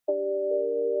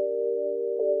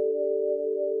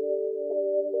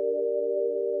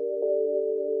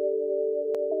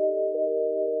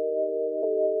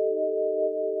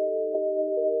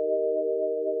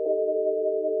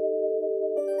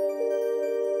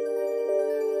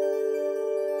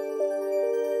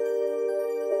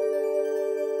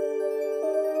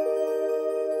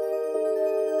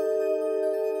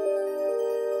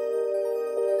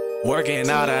Working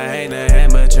out, I ain't an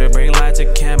amateur. Bring light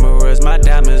to cameras. My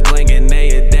diamonds blinking, they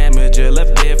a damager.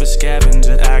 Left there for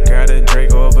scavenger. I got a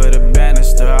Drake over the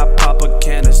banister. I pop a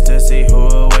canister. See who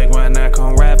awake when I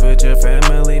come ravage a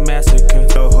family massacre.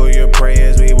 So who your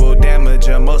prayers, we will damage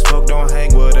her. Most folk don't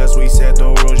hang with us. We set the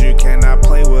rules, you cannot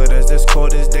play with us. This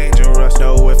court is dangerous.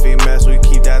 No, if he mess, we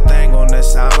keep that thing on the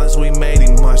silence. We made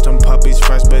him mush. Them puppies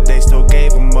fresh, but they still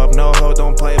gave him up. No ho,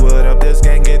 don't play with up. This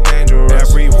gang get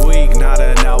dangerous. Every week, not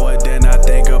an hour, then I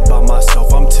think about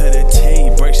myself. I'm to the T.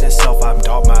 Brace yourself, I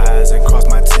dot my eyes and cross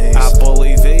my T's. I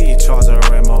bully thee, charge a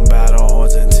rim on battle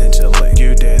horns intentionally.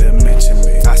 You didn't mention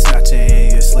me. I snatch it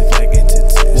in your sleep like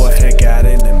entities. What had got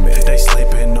into me? They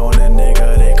sleeping on a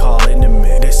nigga, they calling to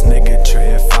me. This nigga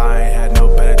trip, if I ain't had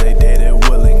no better, they did it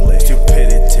willingly.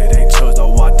 Stupidity, they chose to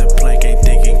watch the plank, ain't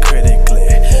thinking critically.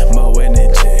 More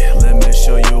energy, let me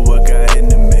show you what got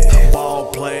into me.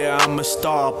 Ball player, I'm a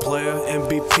star player.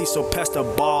 MVP, so pass the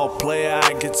ball player.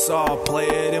 I get saw, play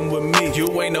it in with me.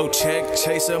 You ain't no check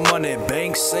chaser, money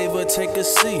bank saver, take a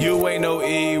seat. You ain't no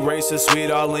eraser,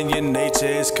 sweet, all in your nature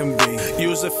as can be.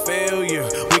 You's a failure,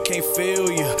 we can't feel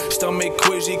you. Stomach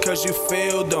quizzy cause you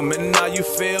failed them, and now you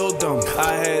failed them.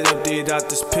 I had emptied out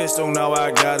this pistol, now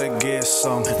I gotta get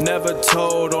some. Never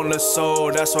told on the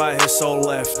soul, that's why his soul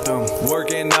left them.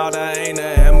 Working out, I ain't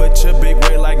an amateur, big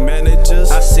weight like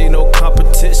managers. I see no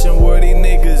competition where these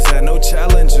niggas at, no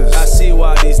challengers. I see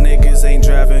why these niggas ain't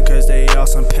driving, cause they all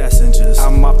some passengers. I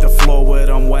mop the floor with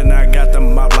them when I got the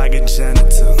mop like a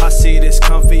janitor. I see this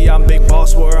comfy, I'm big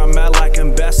boss where I'm at like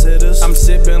ambassadors. I'm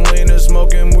sipping lean and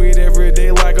smoking weed every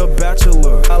day like a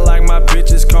bachelor. I like my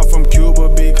bitches come from Cuba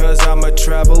because I'm a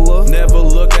traveler. Never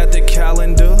look at the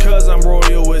calendar, cause I'm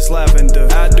royal with lavender.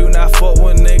 I do not fuck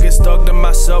with niggas, stuck to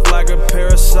myself like a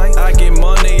parasite. I get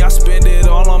money, I spend it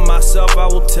all on myself, I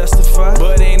will testify.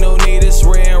 But ain't no need, it's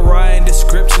written right in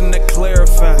description to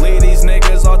clarify. Leave these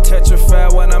niggas all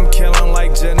tetrified when I'm killing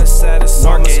like genocide. It's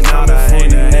working out, I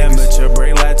ain't an amateur.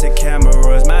 Bring light to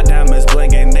cameras, my diamonds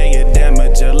blinking, they a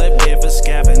damager. Left there for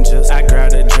scavengers. I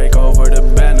grab a Drake over the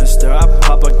banister. I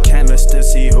pop a canister,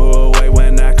 see who away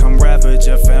when I come ravage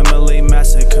a family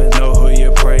massacre. Know who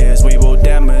your prayers, we will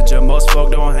damage her. Most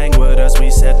folk don't hang with us. We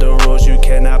set the rules, you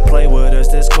cannot play with us.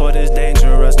 This court is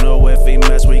dangerous. No, if he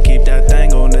mess, we keep that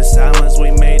thing on the silence.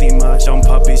 We made him much. Them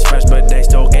puppies fresh, but they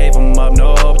still gave him up.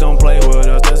 No hope, don't play with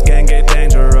us. This gang get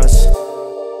dangerous.